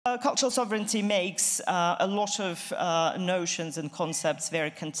Cultural sovereignty makes a lot of notions and concepts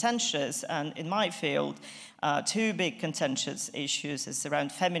very contentious, and in my field, two big contentious issues is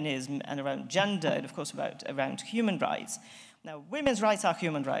around feminism and around gender, and of course around human rights. Now, women's rights are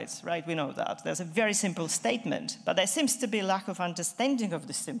human rights, right? We know that. There's a very simple statement, but there seems to be a lack of understanding of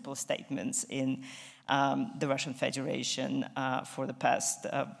the simple statements in the Russian Federation for the past,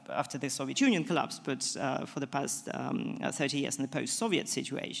 after the Soviet Union collapsed, but for the past 30 years in the post-Soviet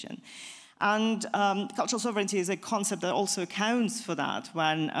situation. And cultural sovereignty is a concept that also accounts for that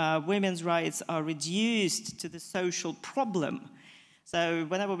when women's rights are reduced to the social problem. So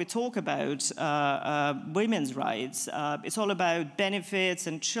whenever we talk about women's rights, it's all about benefits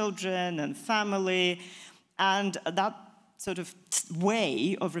and children and family, and that sort of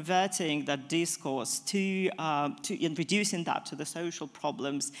way of reverting that discourse to and reducing that to the social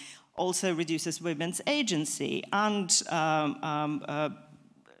problems also reduces women's agency and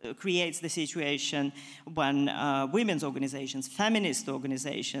creates the situation when women's organizations, feminist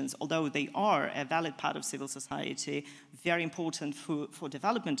organizations, although they are a valid part of civil society, very important for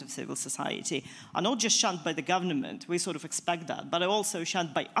development of civil society, are not just shunned by the government, we sort of expect that, but are also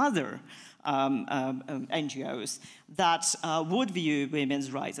shunned by other NGOs that would view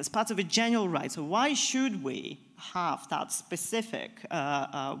women's rights as part of a general right. So why should we have that specific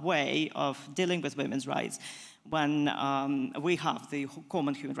way of dealing with women's rights when we have the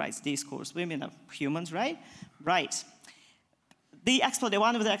common human rights discourse? Women are humans, right? Right.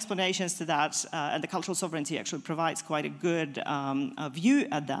 One of the explanations to that, and the cultural sovereignty actually provides quite a good view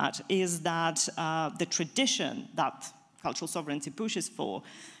at that, is that the tradition that cultural sovereignty pushes for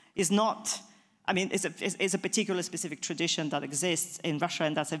is not, I mean, it's a particular specific tradition that exists in Russia,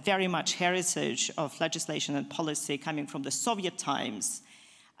 and that's a very much heritage of legislation and policy coming from the Soviet times.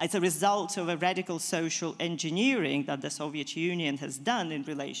 It's a result of a radical social engineering that the Soviet Union has done in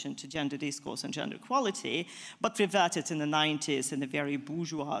relation to gender discourse and gender equality, but reverted in the 90s in a very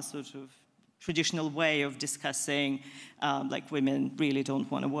bourgeois sort of traditional way of discussing like women really don't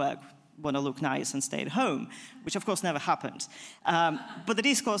want to work, want to look nice and stay at home, which of course never happened. But the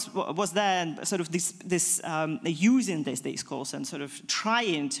discourse was then sort of using this discourse and sort of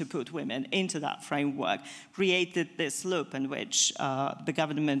trying to put women into that framework, created this loop in which the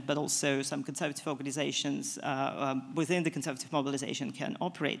government, but also some conservative organizations within the conservative mobilization can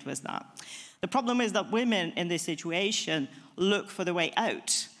operate with that. The problem is that women in this situation look for the way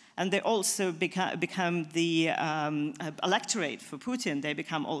out. And they also become the electorate for Putin. They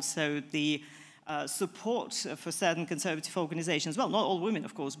become also the support for certain conservative organizations. Well, not all women,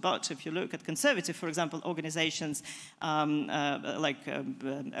 of course, but if you look at conservative, for example, organizations like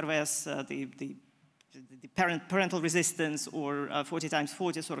RVS, the parental resistance, or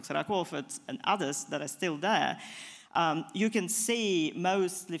 40x40, Sorok and others that are still there, you can see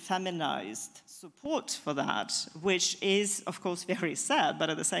mostly feminized support for that, which is, of course, very sad,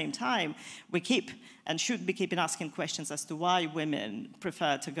 but at the same time, we keep and should be keeping asking questions as to why women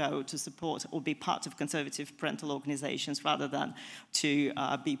prefer to go to support or be part of conservative parental organizations rather than to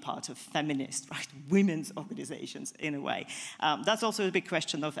be part of feminist, right, women's organizations in a way. That's also a big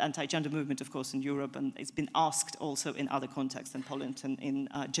question of anti-gender movement, of course, in Europe, and it's been asked also in other contexts in Poland and in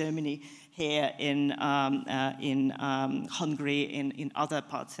Germany, here in Hungary, in other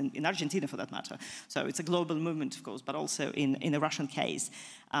parts, in Argentina for that matter. So it's a global movement, of course, but also in the Russian case.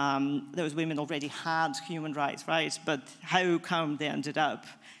 Those women already had human rights, right? But how come they ended up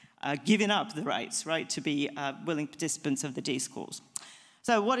giving up the rights, right, to be willing participants of the discourse?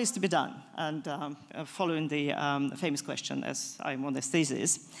 So what is to be done? And following the famous question, as I'm on this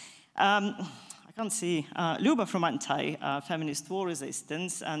thesis, I can't see Luba from Anti-Feminist War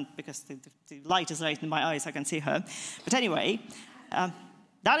Resistance, and because the light is right in my eyes, I can see her. But anyway,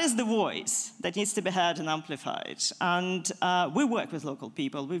 that is the voice that needs to be heard and amplified. And we work with local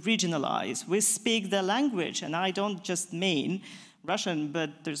people, we regionalize, we speak their language, and I don't just mean Russian,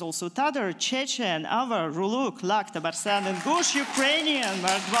 but there's also Tatar, Chechen, Avar, Ruluk, Lak, Tabarsan, and Gush, Ukrainian,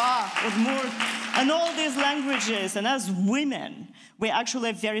 Mordva, Udmurt, and all these languages. And as women, we're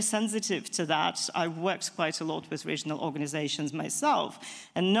actually very sensitive to that. I've worked quite a lot with regional organizations myself.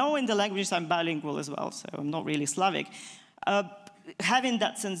 And knowing the languages, I'm bilingual as well, so I'm not really Slavic. Having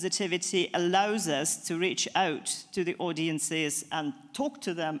that sensitivity allows us to reach out to the audiences and talk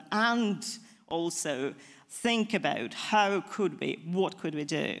to them, and also think about what could we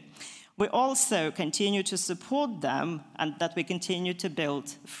do. We also continue to support them, and that we continue to build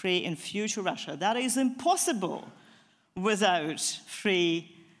free and future Russia. That is impossible without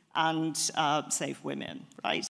free and safe women, right?